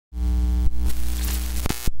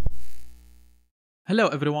Hello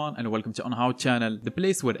everyone and welcome to On How channel, the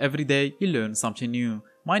place where every day you learn something new.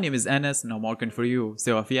 My name is Anas and I'm working for you,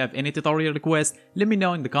 so if you have any tutorial requests, let me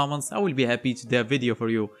know in the comments. I will be happy to do a video for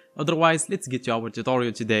you. Otherwise, let's get to our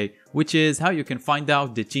tutorial today, which is how you can find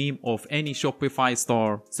out the theme of any Shopify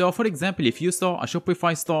store. So for example, if you saw a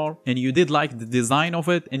Shopify store and you did like the design of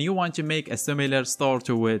it and you want to make a similar store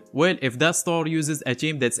to it, well, if that store uses a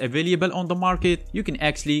theme that's available on the market, you can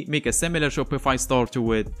actually make a similar Shopify store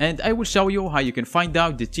to it. And I will show you how you can find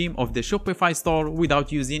out the theme of the Shopify store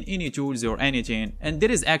without using any tools or anything. And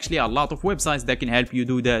there is actually a lot of websites that can help you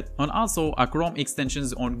do that, and also a Chrome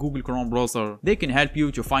extensions on Google Chrome browser. They can help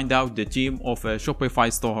you to find out the theme of a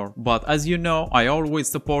Shopify store. But as you know, I always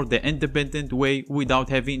support the independent way without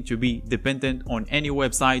having to be dependent on any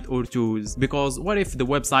website or tools, because what if the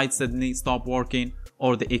website suddenly stop working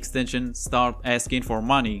or the extension start asking for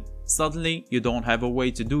money? Suddenly you don't have a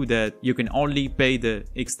way to do that. You can only pay the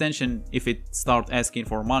extension if it starts asking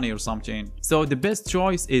for money or something. So the best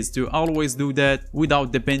choice is to always do that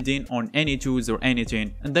without depending on any tools or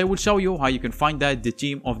anything. And I will show you how you can find out the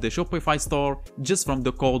theme of the Shopify store just from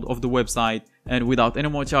the code of the website. And without any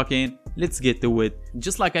more talking, let's get to it.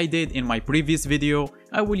 Just like I did in my previous video,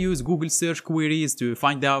 I will use Google search queries to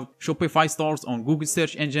find out Shopify stores on Google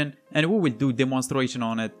search engine, and we will do demonstration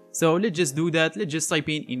on it. So let's just do that. Let's just type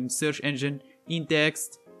in search engine, in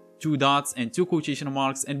text, 2 dots and 2 quotation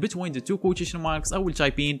marks, and between the 2 quotation marks I will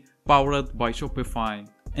type in powered by Shopify.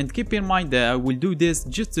 And keep in mind that I will do this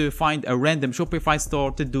just to find a random Shopify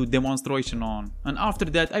store to do demonstration on. And after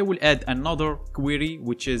that I will add another query,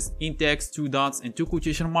 which is in text, 2 dots and 2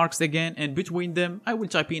 quotation marks again, and between them I will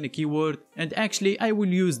type in a keyword, and actually I will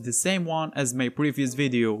use the same one as my previous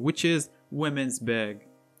video, which is women's bag,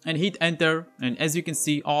 and hit enter. And as you can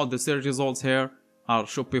see, all the search results here are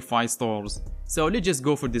Shopify stores. So let's just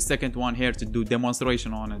go for the second one here to do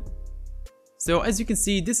demonstration on it. So as you can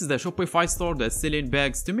see, this is the Shopify store that's selling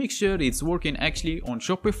bags. To make sure it's working actually on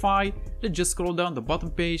Shopify, let's just scroll down the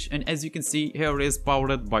bottom page, and as you can see, here is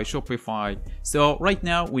powered by Shopify. So right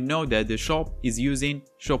now we know that the shop is using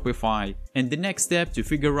Shopify, and the next step to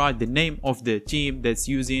figure out the name of the theme that's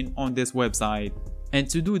using on this website. And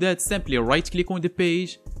to do that, simply right click on the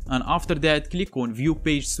page, and after that click on view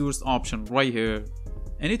page source option right here,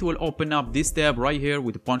 and it will open up this tab right here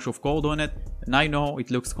with a bunch of code on it. And I know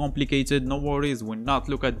it looks complicated, no worries, we'll not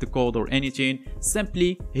look at the code or anything.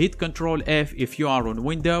 Simply hit Ctrl F if you are on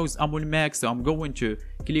Windows. I'm on Mac, so I'm going to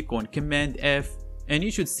click on Command F, and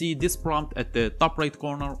you should see this prompt at the top right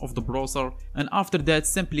corner of the browser. And after that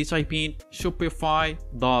simply type in shopify.theme,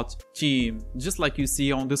 just like you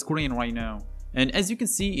see on the screen right now. And as you can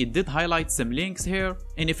see, it did highlight some links here,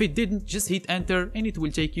 and if it didn't, just hit enter and it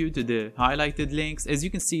will take you to the highlighted links. As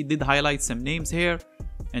you can see, it did highlight some names here,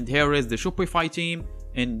 and here is the Shopify theme.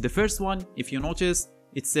 And the first one, if you notice,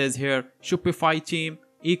 it says here Shopify theme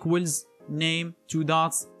equals name 2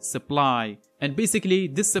 dots supply, and basically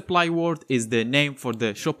this supply word is the name for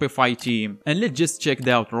the Shopify theme. And let's just check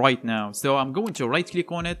that out right now. So I'm going to right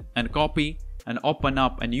click on it and copy and open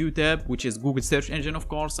up a new tab, which is Google search engine, of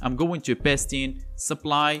course. I'm going to paste in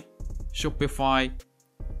supply Shopify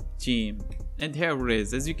theme, and here it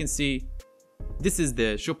is. As you can see, this is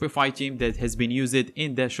the Shopify theme that has been used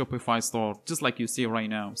in the Shopify store, just like you see right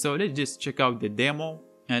now. So let's just check out the demo,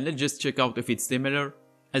 and let's just check out if it's similar.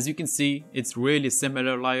 As you can see, it's really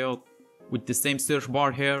similar layout with the same search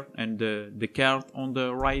bar here and the cart on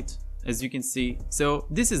the right, as you can see. So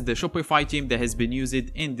this is the Shopify theme that has been used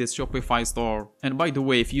in this Shopify store. And by the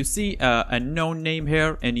way, if you see a known name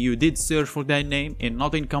here and you did search for that name and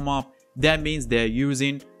nothing come up, that means they're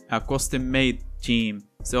using a custom made theme.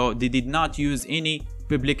 So they did not use any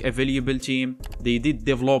public available theme, they did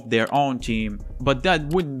develop their own theme. But that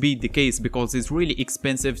wouldn't be the case because it's really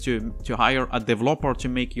expensive to hire a developer to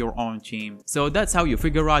make your own theme. So that's how you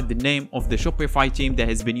figure out the name of the Shopify theme that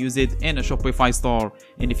has been used in a Shopify store.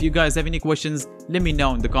 And if you guys have any questions, let me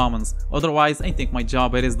know in the comments. Otherwise, I think my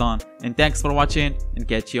job here is done. And thanks for watching, and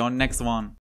catch you on next one.